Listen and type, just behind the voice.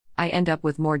I end up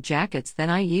with more jackets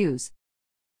than I use.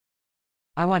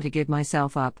 I want to give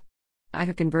myself up. I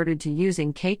have converted to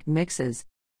using cake mixes.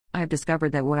 I have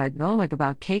discovered that what I don't like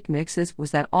about cake mixes was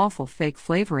that awful fake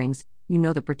flavorings,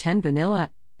 the pretend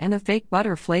vanilla, and the fake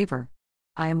butter flavor.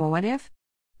 I am a what if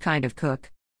kind of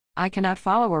cook. I cannot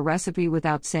follow a recipe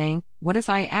without saying, what if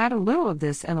I add a little of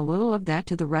this and a little of that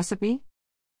to the recipe?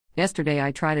 Yesterday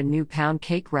I tried a new pound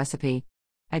cake recipe.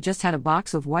 I just had a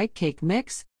box of white cake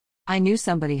mix. I knew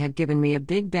somebody had given me a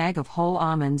big bag of whole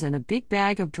almonds and a big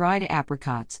bag of dried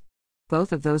apricots.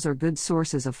 Both of those are good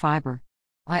sources of fiber.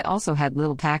 I also had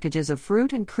little packages of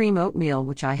fruit and cream oatmeal,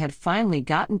 which I had finally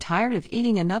gotten tired of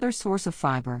eating, another source of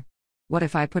fiber. What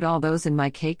if I put all those in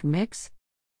my cake mix?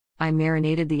 I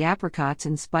marinated the apricots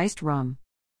in spiced rum.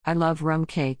 I love rum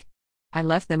cake. I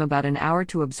left them about an hour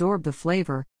to absorb the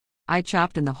flavor. I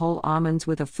chopped in the whole almonds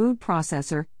with a food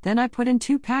processor, then I put in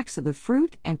 2 packs of the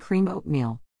fruit and cream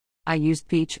oatmeal. I used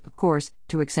peach, of course,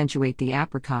 to accentuate the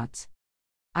apricots.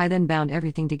 I then bound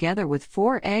everything together with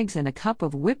 4 eggs and a cup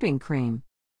of whipping cream.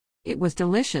 It was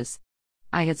delicious.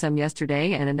 I had some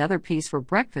yesterday and another piece for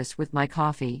breakfast with my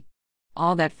coffee.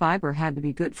 All that fiber had to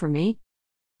be good for me.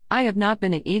 I have not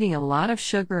been eating a lot of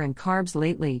sugar and carbs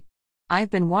lately.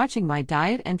 I've been watching my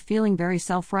diet and feeling very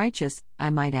self-righteous, I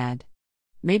might add.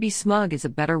 Maybe smug is a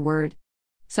better word.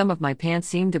 Some of my pants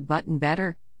seem to button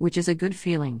better, which is a good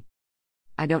feeling.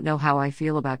 I don't know how I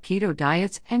feel about keto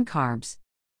diets and carbs.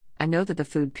 I know that the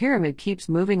food pyramid keeps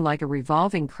moving like a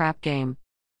revolving crap game.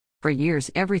 For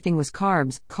years everything was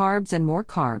carbs, carbs and more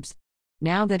carbs.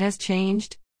 Now that has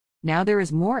changed. Now there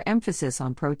is more emphasis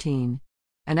on protein.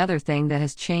 Another thing that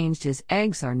has changed is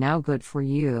eggs are now good for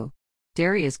you.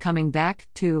 Dairy is coming back,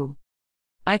 too.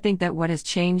 I think that what has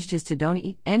changed is to don't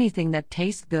eat anything that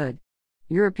tastes good.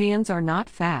 Europeans are not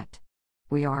fat.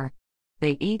 We are.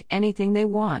 They eat anything they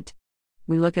want.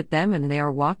 We look at them and they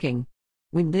are walking.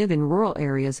 We live in rural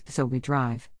areas, so we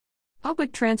drive.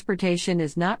 Public transportation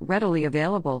is not readily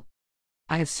available.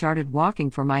 I have started walking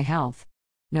for my health.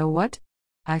 Know what?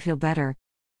 I feel better.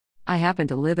 I happen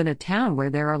to live in a town where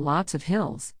there are lots of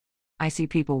hills. I see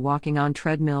people walking on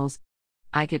treadmills.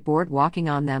 I get bored walking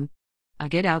on them. I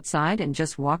get outside and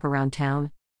just walk around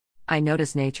town. I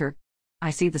notice nature. I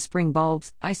see the spring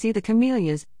bulbs, I see the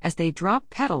camellias as they drop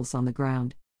petals on the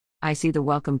ground. I see the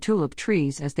welcome tulip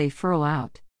trees as they furl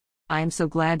out. I am so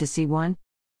glad to see one.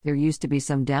 There used to be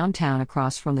some downtown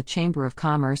across from the Chamber of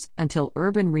Commerce until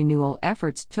urban renewal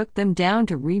efforts took them down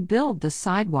to rebuild the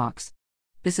sidewalks.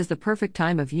 This is the perfect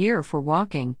time of year for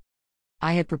walking.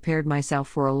 I had prepared myself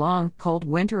for a long, cold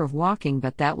winter of walking,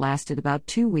 but that lasted about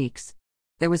 2 weeks.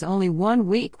 There was only 1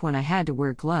 week when I had to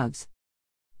wear gloves.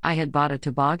 I had bought a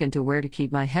toboggan to wear to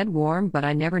keep my head warm, but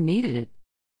I never needed it.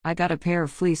 I got a pair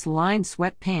of fleece-lined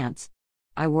sweatpants.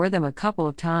 I wore them a couple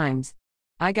of times.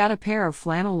 I got a pair of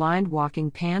flannel-lined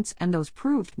walking pants, and those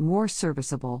proved more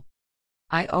serviceable.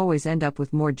 I always end up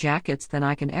with more jackets than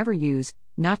I can ever use,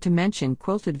 not to mention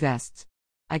quilted vests.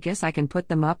 I guess I can put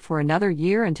them up for another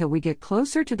year until we get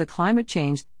closer to the climate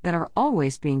change that are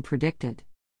always being predicted.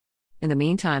 In the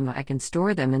meantime, I can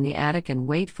store them in the attic and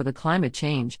wait for the climate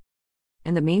change.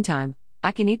 In the meantime,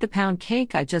 I can eat the pound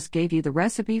cake I just gave you the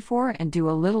recipe for and do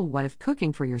a little what if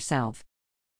cooking for yourself.